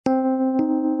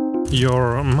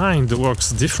Your mind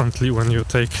works differently when you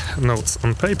take notes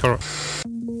on paper.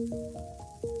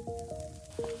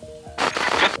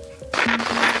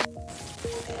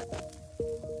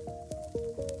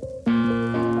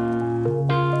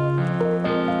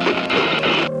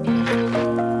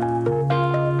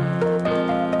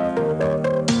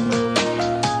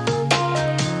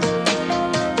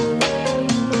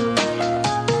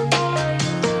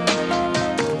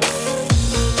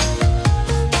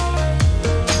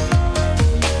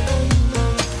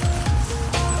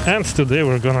 And today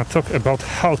we're gonna talk about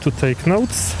how to take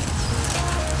notes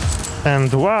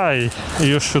and why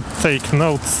you should take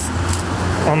notes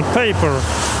on paper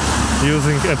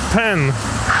using a pen,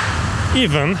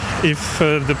 even if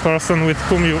the person with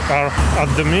whom you are at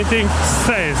the meeting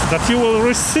says that you will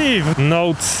receive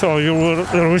notes or you will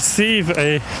receive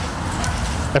a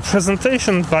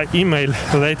presentation by email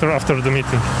later after the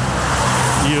meeting.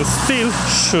 You still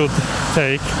should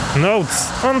take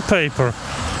notes on paper.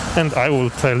 And I will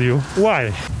tell you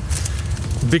why.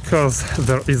 Because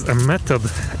there is a method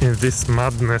in this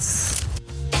madness.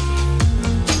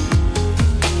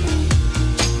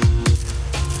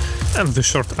 And the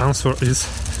short answer is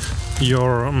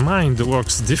your mind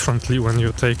works differently when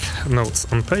you take notes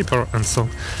on paper. And so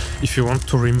if you want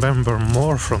to remember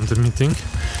more from the meeting,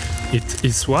 it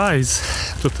is wise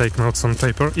to take notes on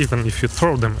paper, even if you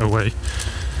throw them away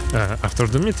after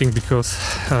the meeting, because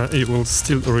you will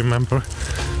still remember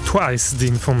twice the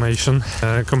information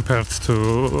compared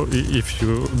to if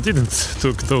you didn't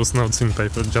took those notes in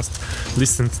paper, just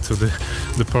listened to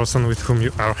the person with whom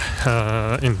you are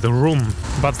in the room.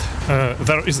 But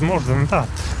there is more than that,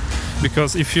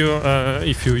 because if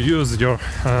you use your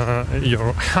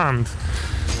hand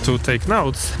to take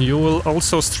notes, you will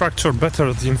also structure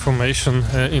better the information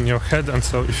in your head. And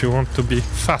so if you want to be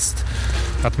fast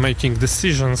at making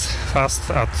decisions,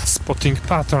 fast at spotting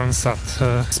patterns, at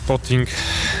spotting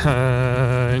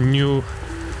new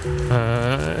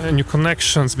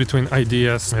connections between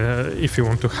ideas, if you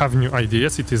want to have new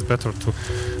ideas, it is better to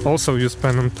also use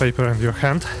pen and paper in your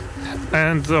hand.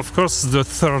 And of course the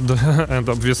third and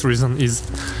obvious reason is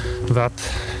that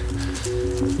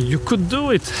you could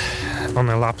do it on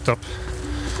a laptop.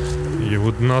 You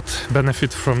would not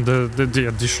benefit from the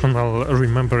additional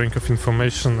remembering of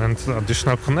information and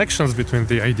additional connections between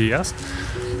the ideas,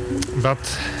 but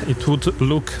it would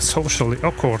look socially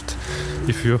awkward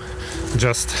if you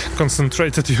just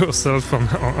concentrated yourself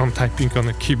on typing on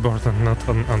a keyboard and not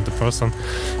on the person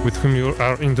with whom you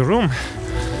are in the room.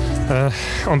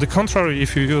 On the contrary,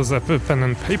 if you use a pen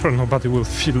and paper, nobody will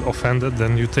feel offended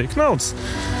when you take notes.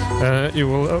 You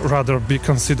will rather be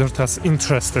considered as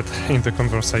interested in the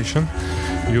conversation.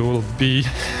 You will be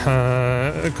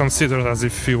considered as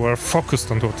if you were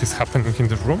focused on what is happening in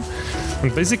the room.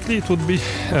 And basically it would be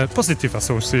positive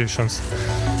associations,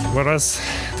 whereas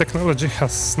technology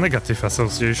has negative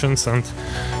associations, and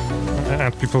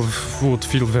people would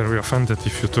feel very offended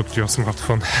if you took your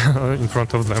smartphone in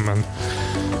front of them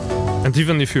and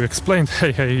even if you explained,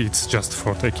 hey, it's just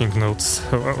for taking notes,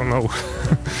 no,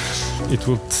 it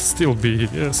would still be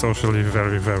socially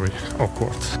very, very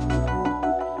awkward.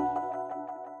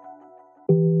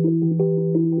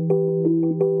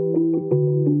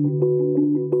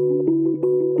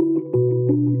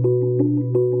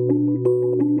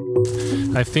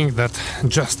 I think that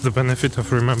just the benefit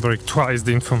of remembering twice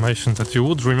the information that you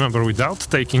would remember without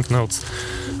taking notes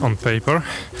on paper,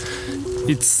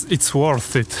 it's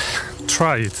worth it.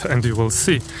 Try it and you will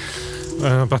see.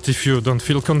 But if you don't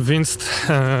feel convinced,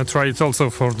 try it also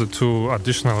for the two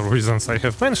additional reasons I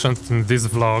have mentioned in this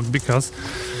vlog, because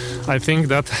I think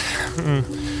that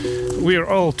we are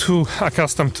all too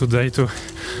accustomed today to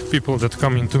people that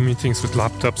come into meetings with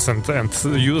laptops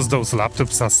and use those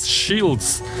laptops as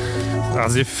shields,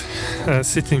 as if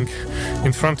sitting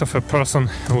in front of a person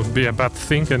would be a bad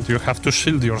thing and you have to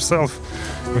shield yourself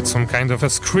with some kind of a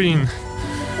screen.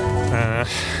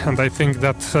 And I think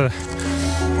that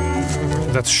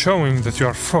that's showing that you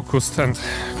are focused and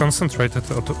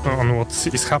concentrated on what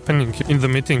is happening in the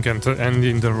meeting and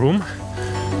in the room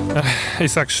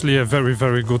is actually a very,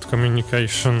 very good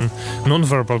communication,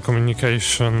 non-verbal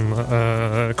communication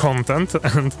content,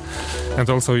 and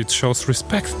also it shows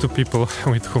respect to people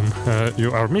with whom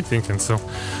you are meeting. And so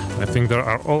I think there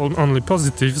are only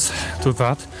positives to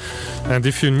that. And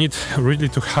if you need really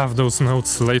to have those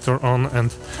notes later on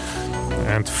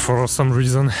and for some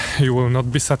reason you will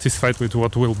not be satisfied with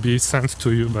what will be sent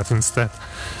to you, but instead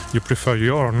you prefer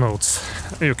your notes,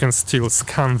 you can still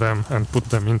scan them and put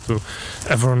them into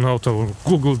Evernote or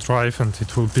Google Drive, and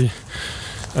it will be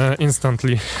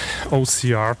instantly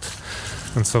OCR'd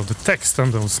and so the text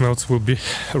on those notes will be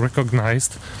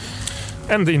recognized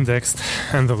and indexed,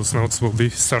 and those notes will be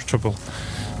searchable,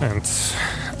 and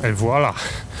voila.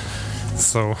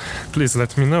 So please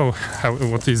let me know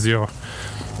what is your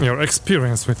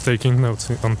experience with taking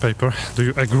notes on paper. Do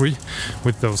you agree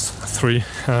with those three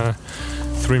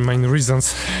main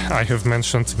reasons I have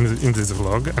mentioned in this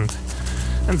vlog?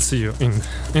 And see you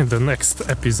in the next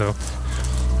episode.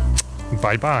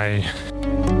 Bye bye.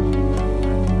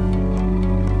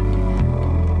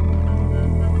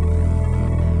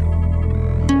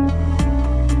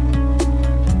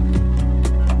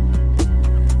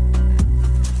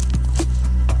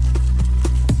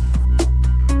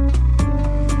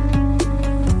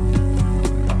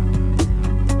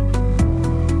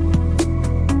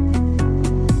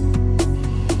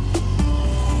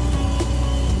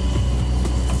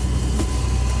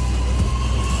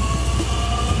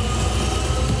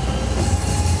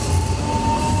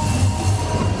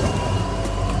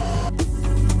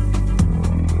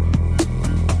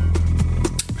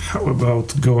 How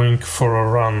about going for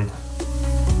a run?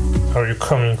 Are you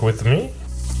coming with me?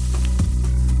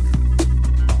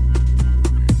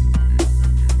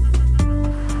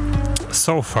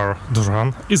 So far, the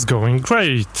run is going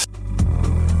great.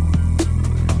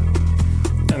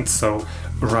 And so,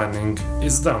 running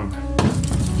is done.